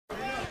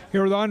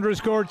Here with Andres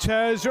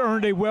Cortes,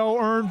 earned a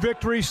well-earned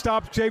victory,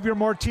 stopped Xavier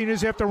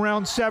Martinez after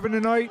round 7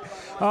 tonight.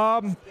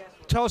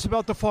 Tell us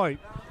about the fight.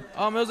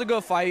 It was a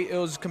good fight. It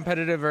was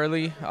competitive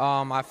early.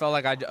 I felt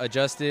like I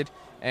adjusted,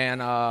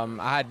 and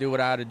I had to do what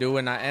I had to do.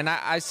 And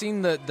I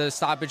seen the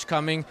stoppage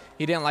coming.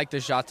 He didn't like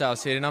the shots I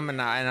was hitting him,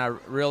 and I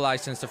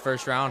realized since the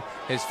first round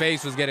his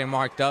face was getting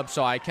marked up,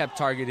 so I kept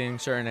targeting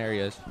certain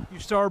areas. You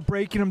started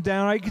breaking him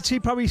down. I could see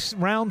probably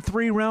round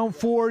 3, round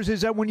 4.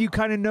 Is that when you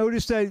kind of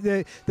noticed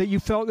that you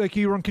felt like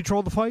you were in control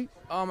of the fight?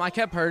 I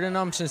kept hurting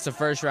him since the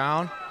first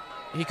round.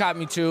 He caught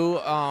me too,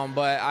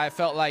 but I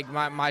felt like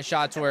my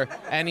shots were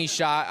any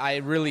shot I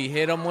really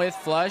hit him with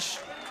flush,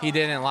 he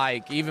didn't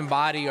like, even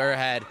body or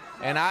head.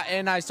 And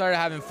I started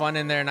having fun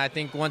in there, and I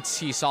think once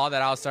he saw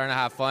that I was starting to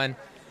have fun,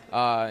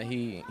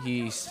 he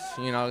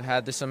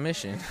had the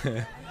submission.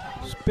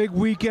 It's a big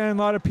weekend,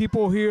 a lot of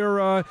people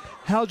here.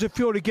 How's it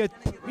feel to get,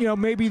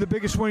 maybe the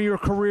biggest win of your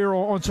career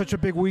on such a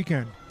big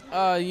weekend?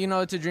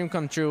 It's a dream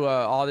come true.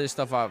 All this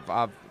stuff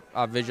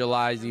I've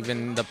visualized,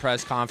 even the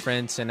press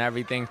conference and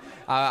everything.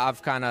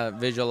 I've kind of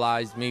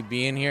visualized me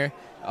being here.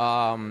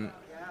 I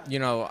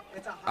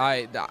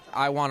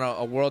want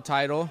a world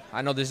title.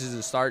 I know this is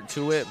a start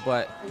to it,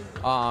 but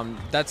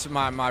that's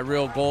my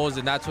real goals,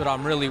 and that's what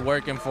I'm really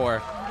working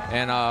for.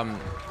 And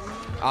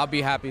I'll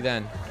be happy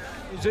then.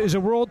 Is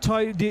it world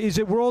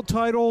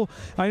title?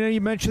 I know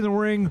you mentioned the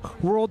ring.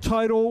 World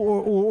title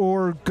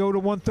or go to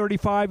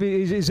 135.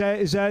 Is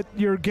that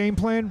your game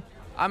plan?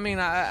 I mean,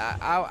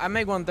 I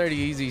make 130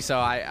 easy, so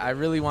I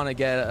really want to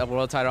get a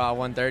world title at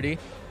 130.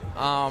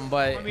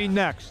 But I mean,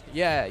 next.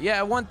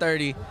 Yeah,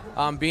 130.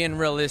 Being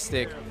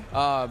realistic.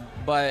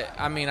 But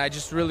I mean, I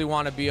just really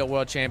want to be a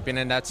world champion,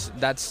 and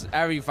that's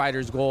every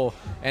fighter's goal.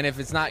 And if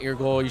it's not your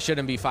goal, you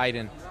shouldn't be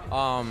fighting.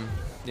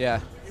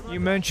 Yeah. You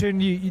mentioned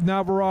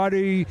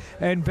Navarrete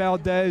and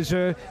Valdez.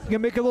 You gonna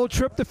make a little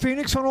trip to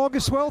Phoenix on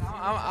August 12th?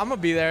 I'm gonna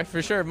be there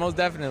for sure, most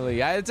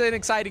definitely. It's an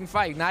exciting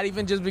fight, not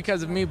even just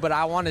because of me, but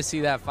I want to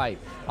see that fight.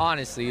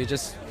 Honestly,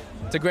 it's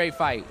a great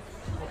fight.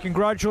 Well,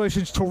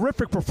 congratulations,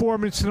 terrific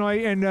performance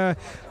tonight, and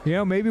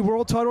maybe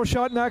world title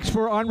shot next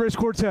for Andres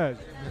Cortes.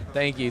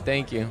 Thank you.